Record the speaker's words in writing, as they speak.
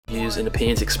Views and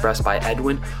opinions expressed by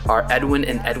Edwin are Edwin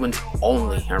and Edwin's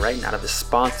only, all right? None of his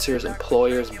sponsors,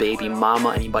 employers, baby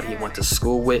mama, anybody he went to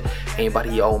school with,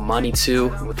 anybody he owed money to.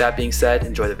 With that being said,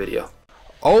 enjoy the video.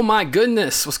 Oh my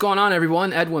goodness, what's going on,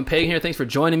 everyone? Edwin Pagan here. Thanks for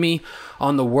joining me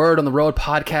on the Word on the Road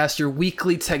podcast, your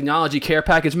weekly technology care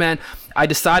package, man. I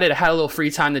decided I had a little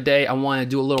free time today. I want to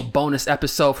do a little bonus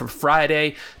episode for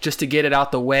Friday just to get it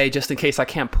out the way, just in case I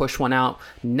can't push one out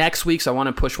next week. So I want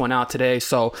to push one out today.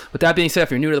 So with that being said,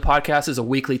 if you're new to the podcast, this is a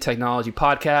weekly technology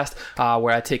podcast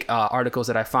where I take articles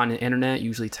that I find on the internet,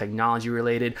 usually technology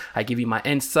related. I give you my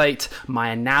insight, my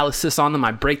analysis on them.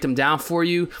 I break them down for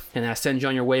you, and then I send you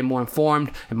on your way more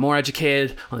informed and more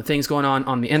educated on the things going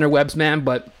on the interwebs, man.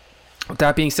 But with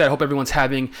that being said, I hope everyone's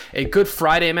having a good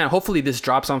Friday, man. Hopefully this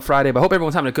drops on Friday, but I hope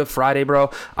everyone's having a good Friday, bro.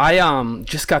 I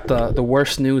just got the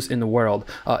worst news in the world.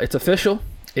 It's official.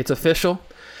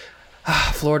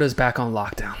 Florida's back on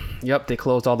lockdown. Yep, they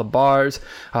closed all the bars.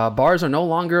 Bars are no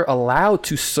longer allowed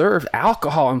to serve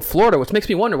alcohol in Florida, which makes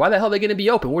me wonder, why the hell are they going to be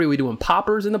open? What are we doing,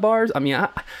 poppers in the bars? I mean,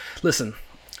 listen,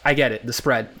 I get it, the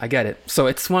spread, I get it. So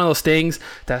it's one of those things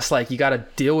that's like, you got to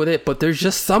deal with it, but there's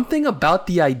just something about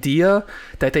the idea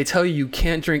that they tell you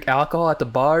can't drink alcohol at the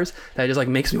bars that just like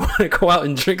makes me want to go out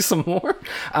and drink some more.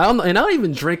 I don't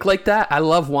even drink like that. I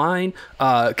love wine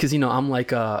because, you know, I'm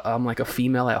like a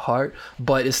female at heart,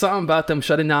 but it's something about them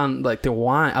shutting down like the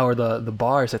wine or the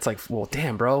bars that's like, well,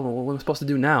 damn, bro, what am I supposed to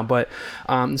do now? But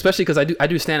especially because I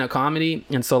do stand-up comedy,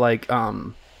 and so like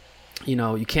you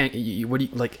know, you can't, what do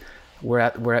you like,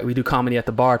 we do comedy at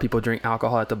the bar. People drink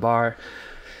alcohol at the bar.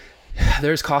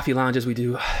 There's coffee lounges. We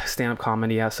do stand-up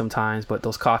comedy at sometimes, but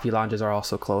those coffee lounges are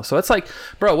also closed. So it's like,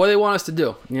 bro, what do they want us to do? You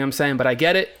know what I'm saying? But I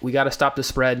get it. We got to stop the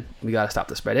spread.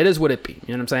 It is what it be. You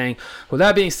know what I'm saying? With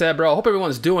that being said, bro, I hope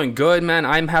everyone's doing good, man.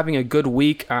 I'm having a good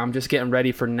week. I'm just getting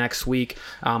ready for next week.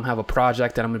 Have a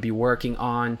project that I'm going to be working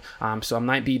on. So I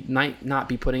might not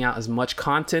be putting out as much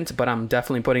content, but I'm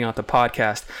definitely putting out the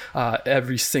podcast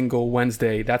every single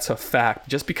Wednesday. That's a fact.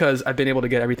 Just because I've been able to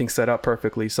get everything set up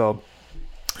perfectly. So.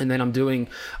 And then I'm doing,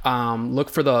 look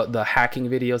for the hacking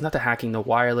videos, not the hacking, the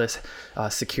wireless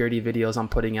security videos I'm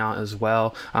putting out as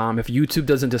well. If YouTube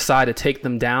doesn't decide to take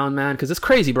them down, man, because it's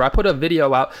crazy, bro. I put a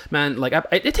video out, man, like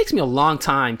it takes me a long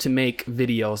time to make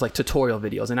videos, like tutorial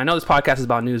videos. And I know this podcast is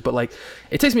about news, but like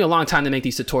it takes me a long time to make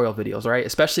these tutorial videos, right?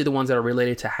 Especially the ones that are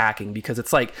related to hacking, because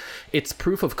it's like, it's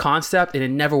proof of concept and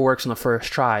it never works on the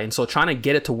first try. And so trying to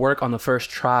get it to work on the first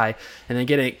try and then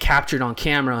getting it captured on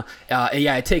camera,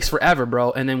 yeah, it takes forever,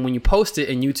 bro. And then when you post it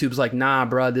and YouTube's like, nah,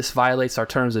 bro, this violates our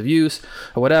terms of use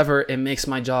or whatever, it makes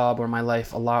my job or my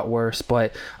life a lot worse.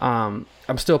 But I'm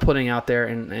still putting out there.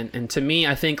 And to me,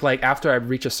 I think like after I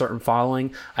reach a certain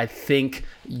following, I think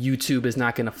YouTube is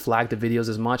not going to flag the videos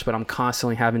as much, but I'm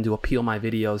constantly having to appeal my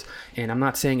videos. And I'm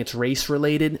not saying it's race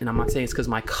related, and I'm not saying it's because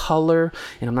of my color,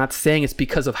 and I'm not saying it's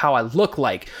because of how I look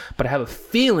like, but I have a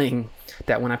feeling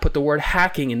that when I put the word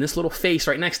hacking in this little face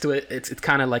right next to it, it's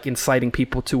kind of like inciting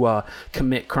people to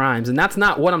commit crimes. And that's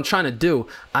not what I'm trying to do.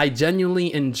 I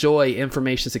genuinely enjoy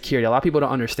information security. A lot of people don't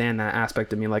understand that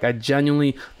aspect of me. Like, I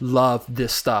genuinely love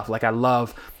this stuff. Like, I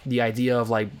love the idea of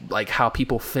like how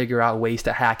people figure out ways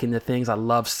to hack into things. I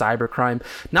love cybercrime,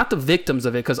 not the victims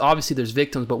of it, because obviously there's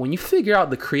victims, but when you figure out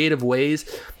the creative ways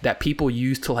that people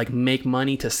use to like make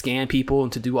money, to scam people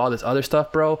and to do all this other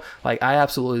stuff, bro, like I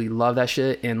absolutely love that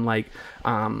shit. And like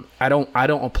I don't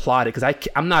applaud it, because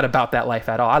I'm not about that life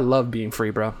at all. I love being free,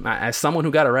 bro. As someone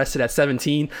who got arrested at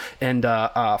 17 and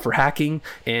for hacking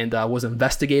and was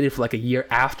investigated for like a year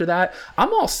after that,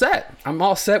 I'm all set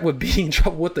with being in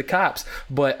trouble with the cops.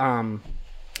 But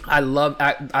I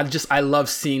love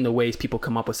seeing the ways people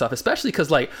come up with stuff, especially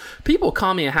because like people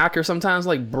call me a hacker sometimes.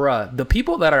 Like, bruh, the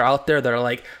people that are out there that are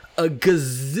like a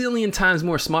gazillion times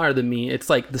more smarter than me, it's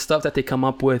like the stuff that they come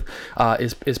up with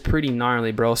is pretty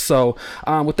gnarly, bro. So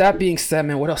with that being said,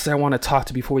 man, what else did I want to talk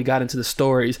to before we got into the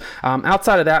stories?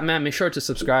 Outside of that, man, make sure to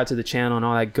subscribe to the channel and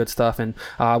all that good stuff. And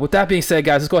with that being said,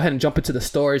 guys, let's go ahead and jump into the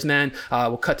stories, man.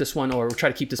 We'll cut this one, or we'll try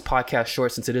to keep this podcast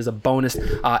short since it is a bonus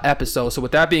episode. So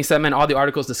with that being said, man, all the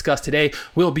articles discussed today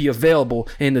will be available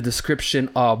in the description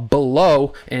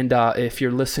below. And if you're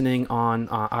listening on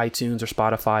iTunes or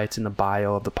Spotify, it's in the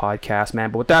bio of the podcast,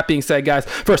 man. But with that being said, guys,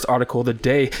 first article of the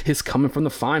day is coming from the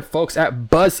fine folks at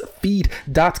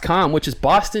BuzzFeed.com, which is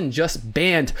Boston just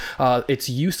banned its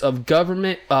use of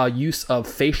government use of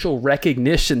facial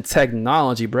recognition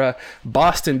technology, bruh.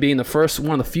 Boston being the first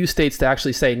one of the few states to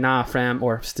actually say nah, fam,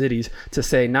 or cities to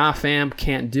say nah, fam,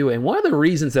 can't do it. And one of the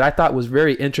reasons that I thought was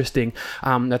very interesting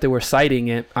that they were citing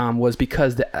it was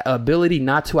because the ability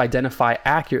not to identify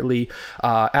accurately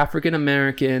African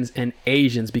Americans and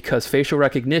Asians, because facial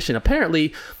recognition recognition.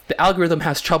 Apparently, the algorithm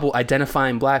has trouble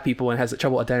identifying black people and has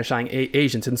trouble identifying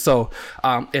Asians. And so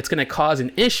it's going to cause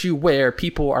an issue where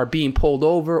people are being pulled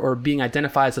over or being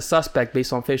identified as a suspect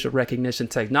based on facial recognition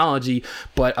technology.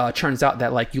 But turns out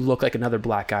that like you look like another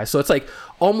black guy. So it's like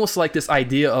almost like this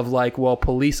idea of like, well,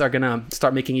 police are going to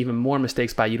start making even more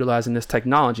mistakes by utilizing this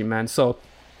technology, man. So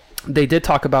they did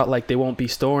talk about like they won't be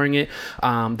storing it,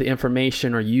 the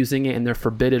information or using it, and they're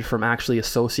forbidden from actually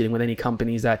associating with any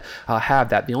companies that have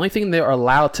that. The only thing they're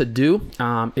allowed to do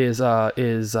is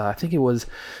I think it was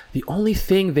the only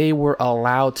thing they were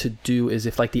allowed to do is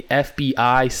if like the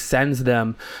FBI sends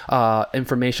them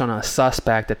information on a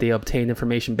suspect that they obtained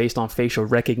information based on facial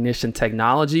recognition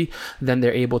technology, then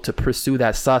they're able to pursue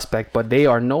that suspect. But they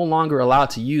are no longer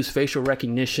allowed to use facial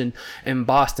recognition in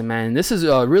Boston, man. And this is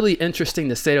really interesting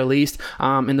to say the least.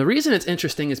 And the reason it's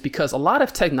interesting is because a lot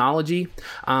of technology,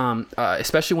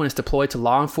 especially when it's deployed to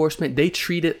law enforcement, they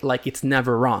treat it like it's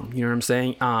never wrong. You know what I'm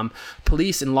saying?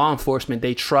 Police and law enforcement,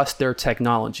 they trust their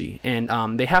technology.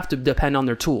 And they have to depend on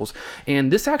their tools.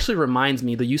 And this actually reminds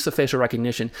me, the use of facial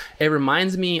recognition, it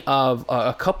reminds me of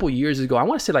a couple years ago, I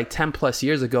want to say like 10 plus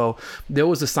years ago, there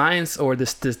was a science or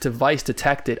this device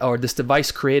detected, or this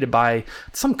device created by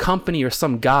some company or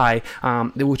some guy,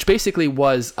 which basically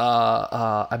was,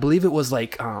 I believe it was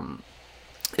like,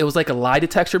 it was like a lie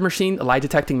detecting machine,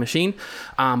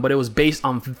 but it was based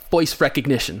on voice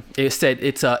recognition. It said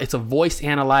it's a voice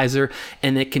analyzer,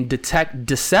 and it can detect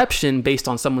deception based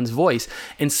on someone's voice.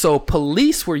 And so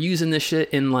police were using this shit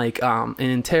in like in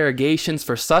interrogations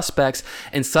for suspects,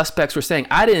 and suspects were saying,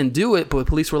 "I didn't do it," but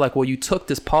police were like, "Well, you took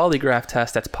this polygraph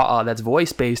test that's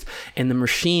voice based, and the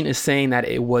machine is saying that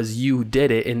it was you who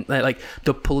did it." And like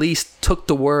the police took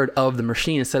the word of the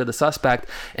machine instead of the suspect,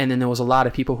 and then there was a lot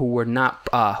of people who were not.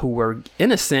 Who were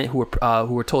innocent, who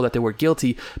were told that they were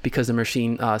guilty because the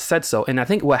machine said so. And I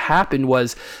think what happened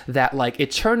was that like it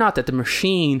turned out that the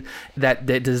machine that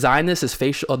designed this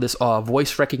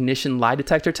voice recognition lie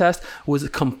detector test was a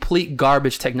complete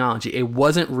garbage technology. It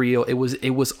wasn't real. It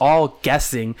was all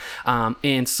guessing,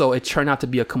 and so it turned out to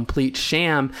be a complete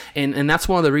sham. And that's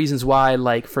one of the reasons why,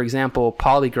 like for example,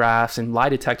 polygraphs and lie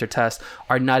detector tests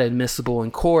are not admissible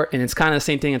in court. And it's kind of the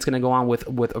same thing that's going to go on with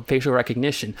facial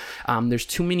recognition.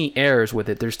 There's too many errors with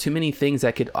it. There's too many things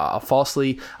that could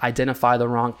falsely identify the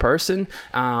wrong person,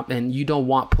 and you don't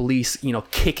want police,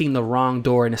 kicking the wrong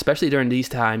door, and especially during these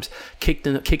times,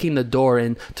 kicking the door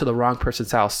into the wrong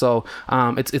person's house. So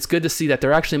it's good to see that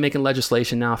they're actually making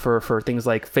legislation now for things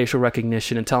like facial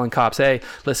recognition and telling cops, hey,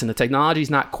 listen, the technology is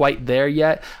not quite there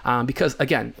yet, because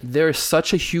again, there's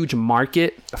such a huge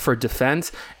market for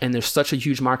defense, and there's such a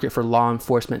huge market for law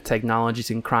enforcement technologies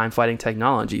and crime fighting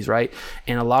technologies, right?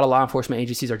 And a lot of law enforcement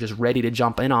agencies are just ready to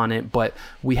jump in on it, but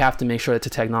we have to make sure that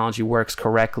the technology works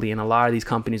correctly, and a lot of these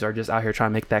companies are just out here trying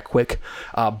to make that quick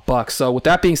buck. So with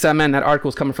that being said, man, that article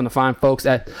is coming from the fine folks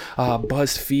at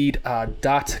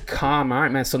BuzzFeed.com. All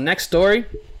right, man, so next story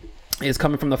is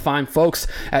coming from the fine folks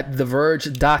at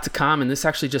TheVerge.com, and this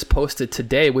actually just posted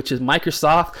today, which is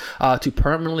Microsoft to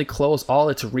permanently close all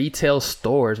its retail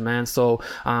stores, man. So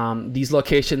these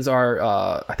locations are,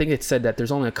 I think it said that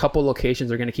there's only a couple locations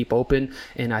they're going to keep open,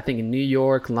 and I think in New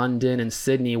York, London, and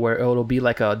Sydney, where it'll be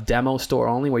like a demo store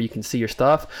only where you can see your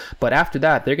stuff. But after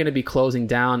that, they're going to be closing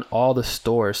down all the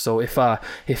stores. So if you're a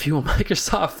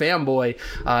Microsoft fanboy,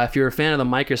 if you're a fan of the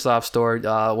Microsoft store,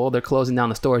 well, they're closing down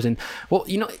the stores. And well,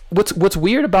 what's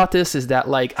weird about this is that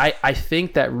like I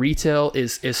think that retail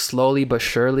is slowly but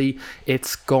surely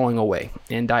it's going away.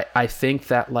 And I think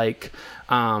that like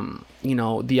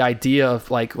the idea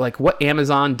of like what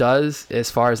Amazon does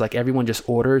as far as like everyone just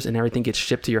orders and everything gets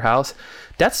shipped to your house,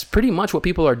 that's pretty much what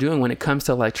people are doing when it comes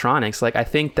to electronics. Like I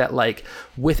think that like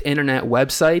with internet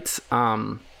websites,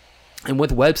 and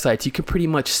with websites, you can pretty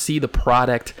much see the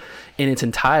product in its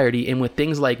entirety. And with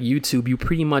things like YouTube, you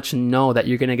pretty much know that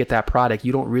you're going to get that product.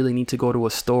 You don't really need to go to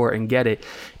a store and get it.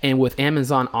 And with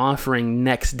Amazon offering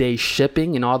next day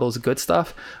shipping and all those good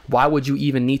stuff, why would you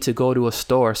even need to go to a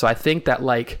store? So I think that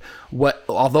like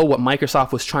although what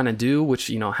Microsoft was trying to do, which,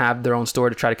 have their own store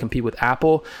to try to compete with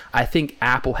Apple, I think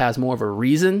Apple has more of a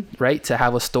reason, right, to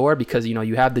have a store because,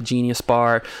 you have the Genius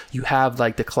Bar, you have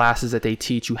like the classes that they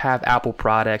teach, you have Apple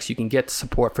products, you can get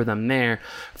support for them there,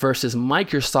 versus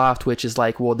Microsoft Microsoft, which is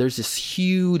like, well, there's this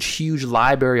huge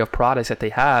library of products that they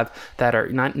have that are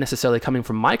not necessarily coming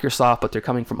from Microsoft, but they're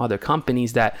coming from other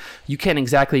companies that you can't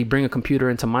exactly bring a computer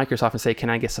into Microsoft and say, can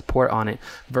I get support on it,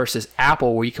 versus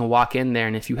Apple, where you can walk in there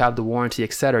and if you have the warranty,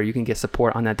 etc., you can get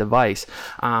support on that device.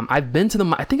 I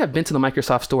think I've been to the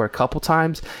Microsoft store a couple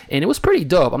times, and it was pretty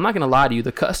dope. I'm not gonna lie to you,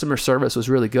 the customer service was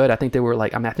really good. I think they were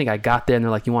like, I think I got there and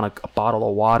they're like, you want a bottle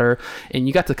of water, and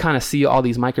you got to kind of see all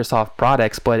these Microsoft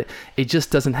products, but it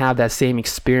just doesn't have that same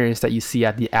experience that you see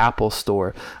at the Apple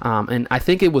store. And I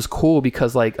think it was cool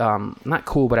because like, not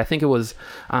cool, but I think it was,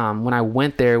 when I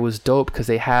went there, it was dope because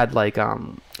they had like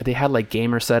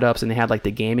gamer setups and they had like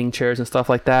the gaming chairs and stuff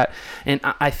like that. And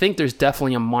I think there's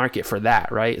definitely a market for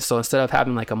that, right? So instead of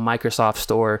having like a Microsoft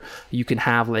store, you can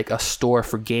have like a store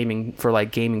for gaming, for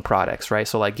like gaming products, right?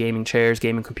 So like gaming chairs,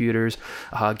 gaming computers,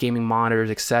 gaming monitors,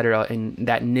 etc., and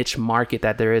that niche market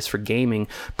that there is for gaming.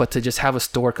 But to just have a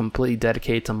store completely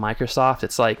dedicated to Microsoft,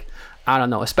 it's like, I don't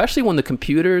know, especially when the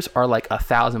computers are like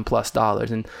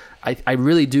 $1,000+. And I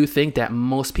really do think that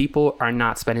most people are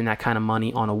not spending that kind of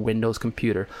money on a Windows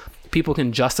computer. People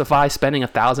can justify spending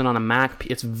 $1,000 on a Mac.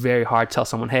 It's very hard to tell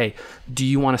someone, hey, do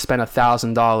you want to spend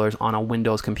 $1,000 on a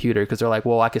Windows computer? Because they're like,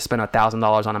 well, I could spend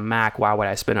 $1,000 on a Mac. Why would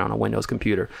I spend it on a Windows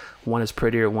computer? One is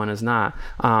prettier, one is not.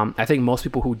 I think most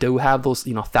people who do have those,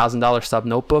 $1,000 sub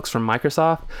notebooks from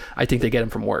Microsoft, I think they get them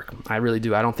from work. I really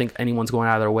do. I don't think anyone's going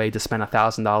out of their way to spend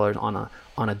 $1,000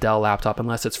 on a Dell laptop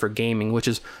unless it's for gaming, which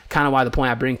is kind of why the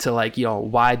point I bring to like,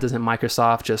 why doesn't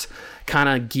Microsoft just kind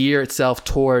of gear itself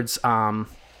towards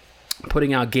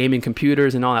putting out gaming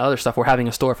computers and all that other stuff. We're having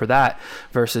a store for that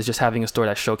versus just having a store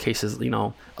that showcases,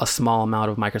 a small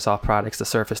amount of Microsoft products, the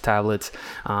Surface tablets.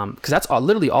 Because that's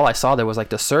literally all I saw. There was like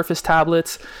the Surface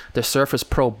tablets, the Surface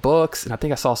Pro books, and I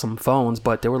think I saw some phones,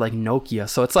 but they were like Nokia.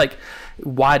 So it's like,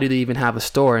 why do they even have a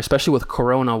store? Especially with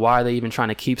Corona, why are they even trying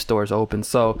to keep stores open?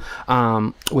 So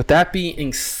with that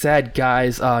being said,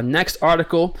 guys, next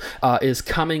article is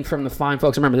coming from the fine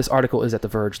folks. Remember, this article is at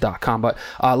theverge.com. But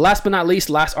last but not least,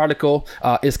 last article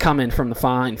is coming from the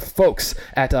fine folks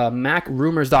at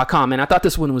macrumors.com. And I thought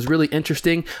this one was really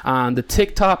interesting. The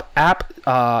TikTok app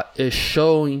is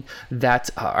showing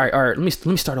that. All right, let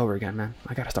me start over again, man.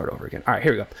 I gotta start over again. All right,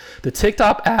 here we go. The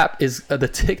TikTok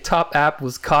app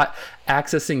was caught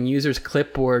accessing users'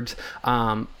 clipboards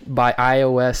by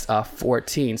iOS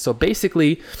 14. So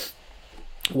basically,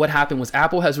 what happened was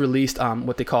Apple has released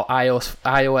what they call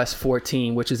iOS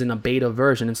 14, which is in a beta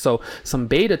version. And so some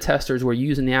beta testers were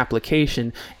using the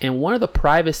application, and one of the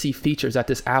privacy features that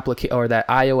this application or that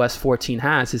iOS 14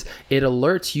 has is it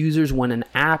alerts users when an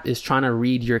app is trying to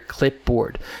read your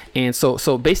clipboard. And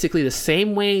so basically the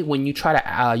same way when you try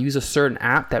to use a certain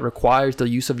app that requires the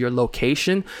use of your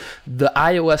location, the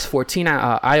iOS 14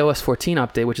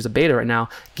 update, which is a beta right now,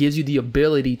 gives you the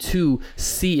ability to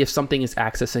see if something is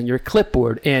accessing your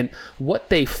clipboard. And what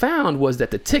they found was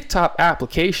that the TikTok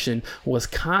application was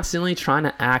constantly trying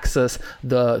to access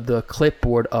the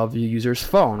clipboard of your user's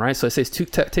phone, right? So it says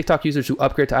TikTok users who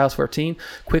upgrade to iOS 14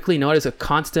 quickly notice a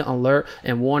constant alert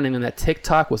and warning them that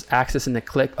TikTok was accessing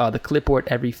the clipboard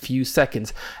every few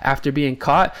seconds. After being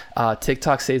caught,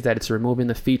 TikTok says that it's removing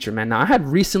the feature, man. Now, I had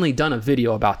recently done a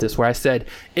video about this where I said,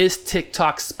 is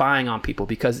TikTok spying on people?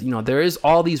 Because, there is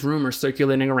all these rumors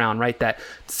circulating around, right? That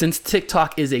since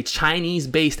TikTok is a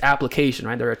Chinese-based application,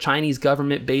 right? They're a Chinese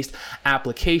government-based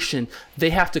application. They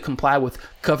have to comply with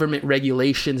government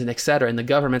regulations and etc. And the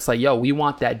government's like, yo, we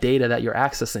want that data that you're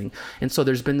accessing. And so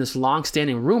there's been this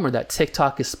long-standing rumor that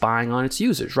TikTok is spying on its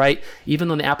users, right? Even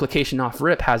though the application off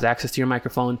rip has access to your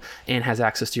microphone and has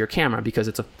access to your camera because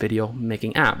it's a video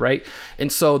making app, right?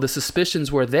 And so the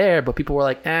suspicions were there, but people were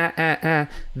like,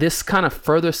 This kind of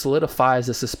further solidifies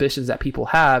the suspicions that people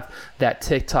have that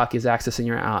TikTok is accessing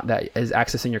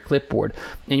your clipboard.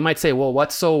 And you might say, well,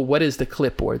 what is the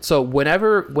clipboard? So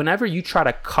whenever you try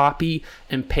to copy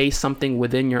and paste something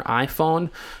within your iPhone,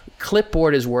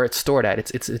 clipboard is where it's stored at.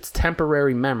 It's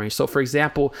temporary memory. So for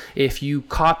example, if you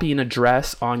copy an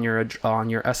address on your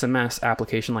SMS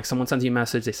application, like someone sends you a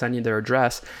message, they send you their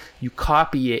address, you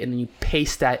copy it and then you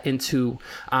paste that into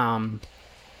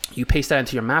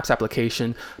your Maps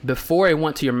application. Before it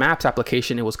went to your Maps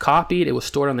application, it was copied, it was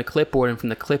stored on the clipboard, and from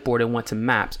the clipboard it went to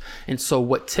Maps. And so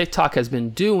what TikTok has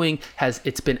been doing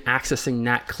it's been accessing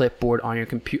that clipboard on your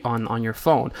on your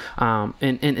phone,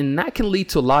 and that can lead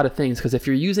to a lot of things, because if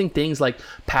you're using things like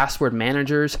password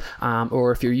managers,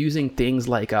 or if you're using things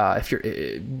like if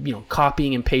you're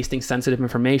copying and pasting sensitive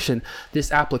information,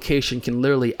 this application can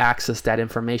literally access that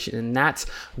information, and that's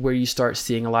where you start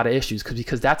seeing a lot of issues,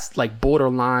 because that's like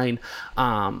borderline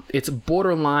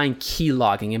borderline key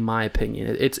logging, in my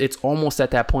opinion. It's almost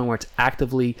at that point where it's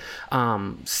actively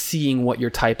seeing what you're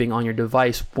typing on your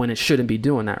device when it shouldn't be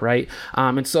doing that, right?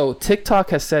 And so TikTok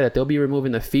has said that they'll be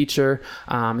removing the feature,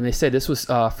 and they said this was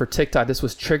for TikTok, this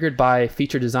was triggered by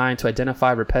feature design to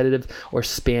identify repetitive or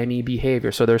spammy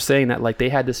behavior. So they're saying that like they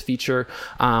had this feature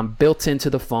built into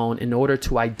the phone in order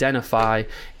to identify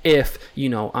if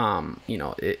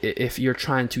if you're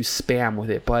trying to spam with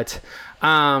it. But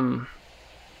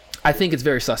I think it's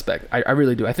very suspect. I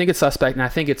really do. I think it's suspect, and I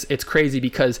think it's crazy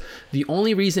because the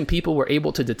only reason people were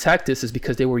able to detect this is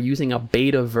because they were using a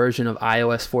beta version of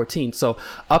iOS 14. So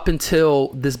up until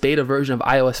this beta version of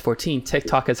iOS 14,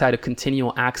 TikTok has had a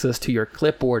continual access to your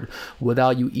clipboard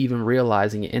without you even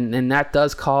realizing it, and that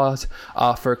does cause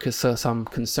for some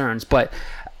concerns. But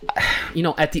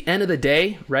at the end of the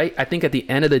day, right? I think at the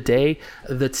end of the day,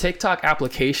 the TikTok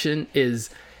application is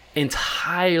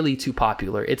entirely too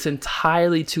popular. It's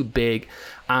entirely too big,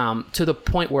 to the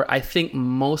point where I think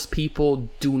most people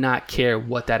do not care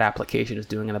what that application is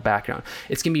doing in the background.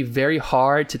 It's going to be very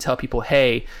hard to tell people,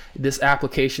 hey, this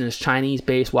application is Chinese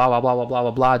based, blah, blah, blah, blah, blah,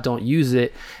 blah, blah, don't use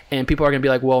it. And people are going to be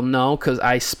like, well, no, because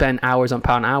I spend hours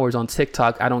upon hours on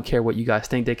TikTok. I don't care what you guys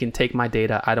think. They can take my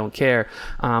data. I don't care.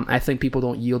 I think people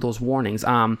don't yield those warnings.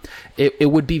 It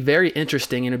would be very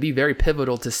interesting, and it'd be very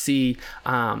pivotal to see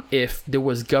if there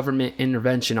was government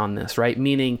intervention on this, right?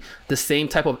 Meaning the same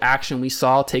type of action we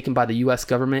saw taken by the U.S.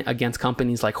 government against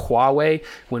companies like Huawei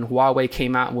when Huawei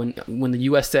came out, when the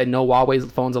U.S. said no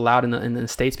Huawei phones allowed in the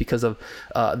States because of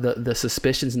the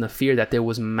suspicions and the fear that there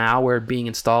was malware being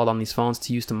installed on these phones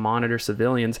to use to monitor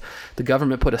civilians. The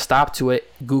government put a stop to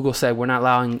it. Google said we're not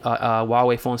allowing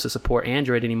Huawei phones to support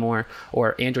Android anymore,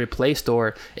 or Android Play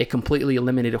Store. It completely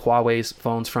eliminated Huawei's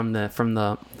phones from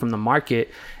the market.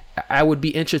 I would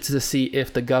be interested to see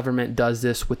if the government does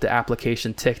this with the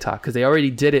application TikTok, because they already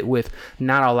did it with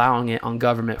not allowing it on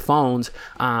government phones.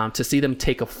 To see them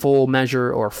take a full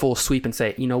measure or a full sweep and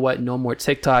say, you know what, no more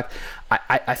TikTok.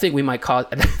 I think we might cause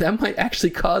that might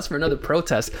actually cause for another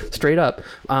protest straight up,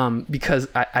 because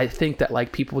I think that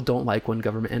like people don't like when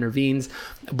government intervenes,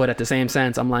 but at the same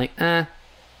sense, I'm like,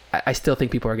 I still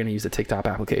think people are going to use the TikTok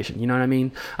application. You know what I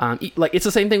mean? Like it's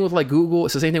the same thing with like Google.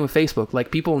 It's the same thing with Facebook.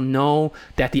 Like people know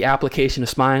that the application is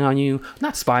spying on you,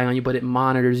 not spying on you, but it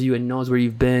monitors you and knows where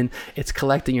you've been. It's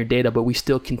collecting your data, but we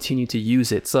still continue to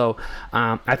use it. So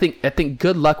I think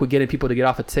good luck with getting people to get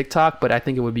off of TikTok, but I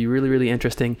think it would be really, really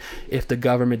interesting if the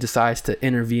government decides to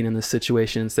intervene in this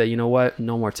situation and say, you know what,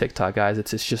 no more TikTok, guys.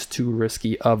 It's just too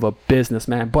risky of a business,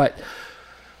 man. But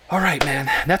all right, man.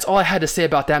 That's all I had to say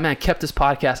about that, man. Kept this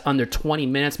podcast under 20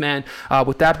 minutes, man.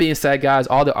 With that being said, guys,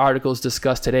 all the articles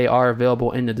discussed today are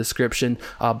available in the description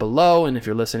below. And if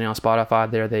you're listening on Spotify,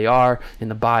 there they are in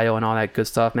the bio and all that good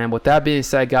stuff, man. With that being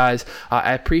said, guys,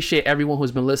 I appreciate everyone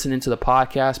who's been listening to the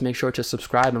podcast. Make sure to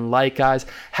subscribe and like, guys.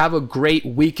 Have a great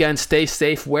weekend. Stay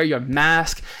safe. Wear your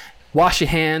mask. Wash your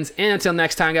hands. And until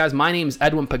next time, guys, my name is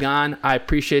Edwin Pagan. I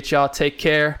appreciate y'all. Take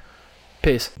care.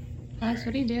 Peace. Max,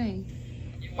 what are you doing?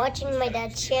 Watching my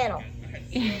dad's channel.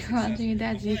 Watching your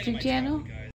dad's YouTube channel?